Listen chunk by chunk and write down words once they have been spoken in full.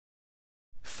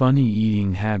Funny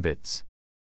eating habits.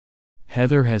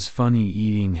 Heather has funny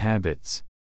eating habits.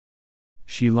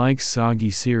 She likes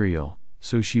soggy cereal,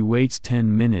 so she waits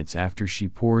 10 minutes after she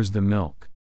pours the milk.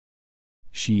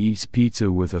 She eats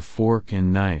pizza with a fork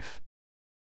and knife.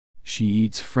 She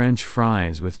eats French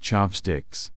fries with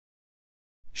chopsticks.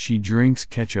 She drinks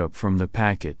ketchup from the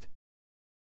packet.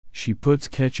 She puts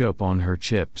ketchup on her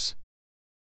chips.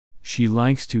 She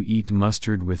likes to eat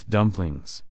mustard with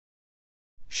dumplings.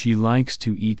 She likes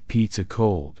to eat pizza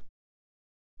cold.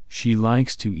 She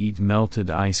likes to eat melted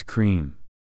ice cream.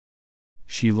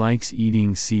 She likes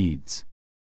eating seeds.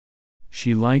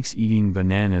 She likes eating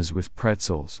bananas with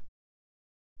pretzels.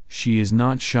 She is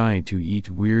not shy to eat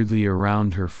weirdly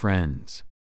around her friends.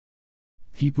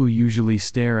 People usually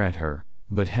stare at her,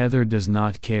 but Heather does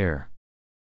not care.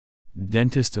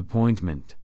 Dentist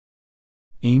appointment.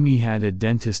 Amy had a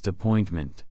dentist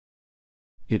appointment.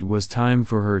 It was time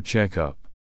for her checkup.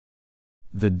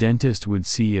 The dentist would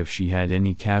see if she had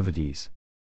any cavities.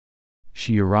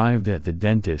 She arrived at the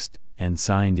dentist and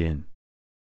signed in.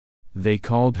 They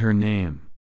called her name.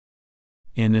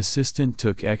 An assistant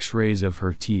took x-rays of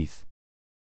her teeth.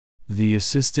 The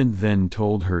assistant then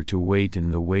told her to wait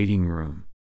in the waiting room.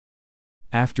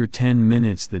 After 10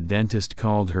 minutes the dentist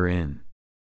called her in.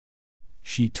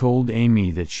 She told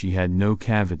Amy that she had no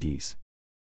cavities.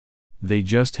 They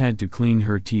just had to clean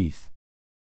her teeth.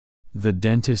 The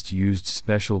dentist used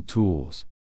special tools.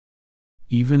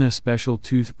 Even a special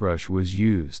toothbrush was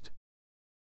used.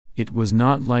 It was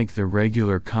not like the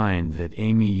regular kind that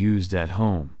Amy used at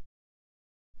home.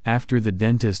 After the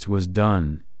dentist was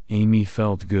done, Amy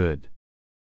felt good.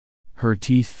 Her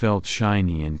teeth felt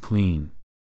shiny and clean.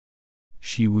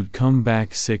 She would come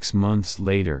back 6 months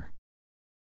later.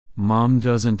 Mom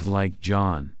doesn't like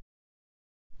John.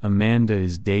 Amanda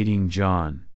is dating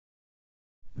John.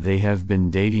 They have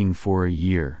been dating for a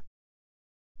year.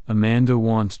 Amanda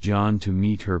wants John to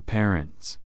meet her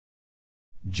parents.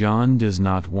 John does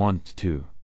not want to.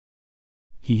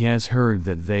 He has heard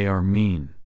that they are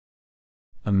mean.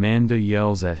 Amanda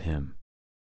yells at him.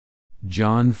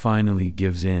 John finally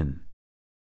gives in.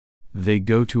 They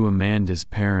go to Amanda's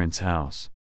parents' house.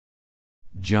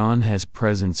 John has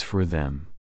presents for them.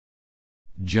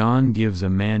 John gives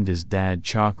Amanda's dad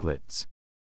chocolates.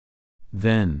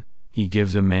 Then, he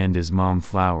gives Amanda's mom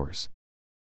flowers.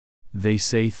 They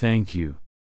say thank you.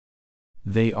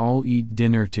 They all eat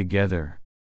dinner together.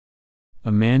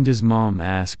 Amanda's mom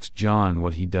asks John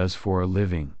what he does for a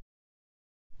living.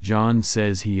 John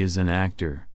says he is an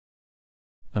actor.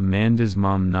 Amanda's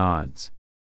mom nods.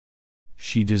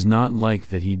 She does not like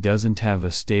that he doesn't have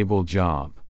a stable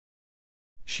job.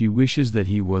 She wishes that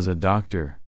he was a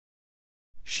doctor.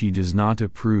 She does not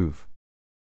approve.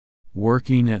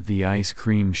 Working at the ice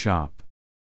cream shop.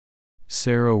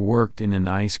 Sarah worked in an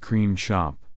ice cream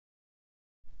shop.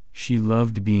 She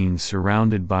loved being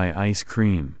surrounded by ice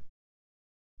cream.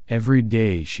 Every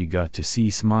day she got to see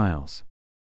smiles.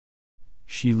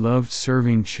 She loved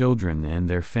serving children and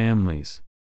their families.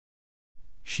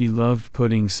 She loved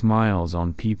putting smiles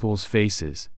on people's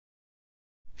faces.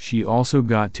 She also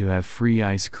got to have free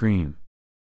ice cream.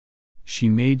 She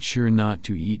made sure not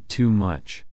to eat too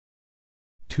much.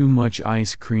 Too much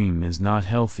ice cream is not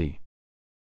healthy.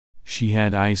 She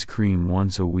had ice cream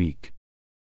once a week.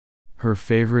 Her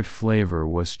favorite flavor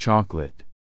was chocolate.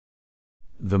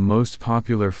 The most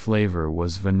popular flavor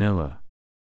was vanilla.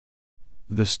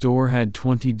 The store had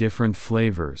 20 different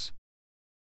flavors.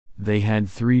 They had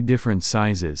 3 different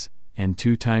sizes, and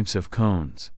 2 types of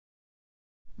cones.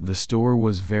 The store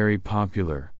was very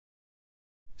popular.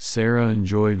 Sarah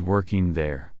enjoyed working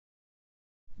there.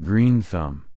 Green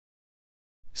thumb.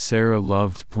 Sarah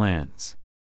loved plants.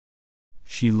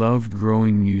 She loved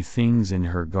growing new things in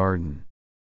her garden.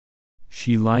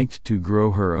 She liked to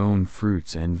grow her own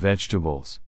fruits and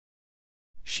vegetables.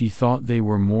 She thought they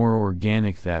were more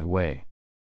organic that way.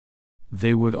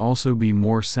 They would also be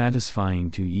more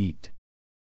satisfying to eat.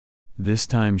 This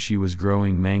time she was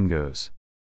growing mangoes.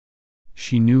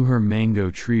 She knew her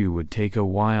mango tree would take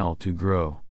a while to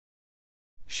grow.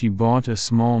 She bought a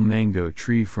small mango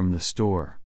tree from the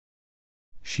store.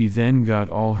 She then got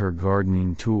all her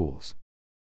gardening tools.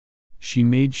 She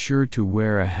made sure to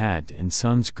wear a hat and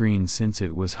sunscreen since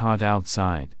it was hot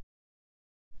outside.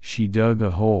 She dug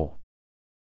a hole.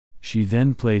 She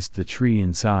then placed the tree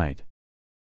inside.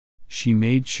 She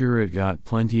made sure it got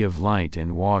plenty of light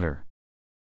and water.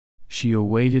 She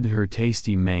awaited her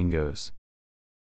tasty mangoes.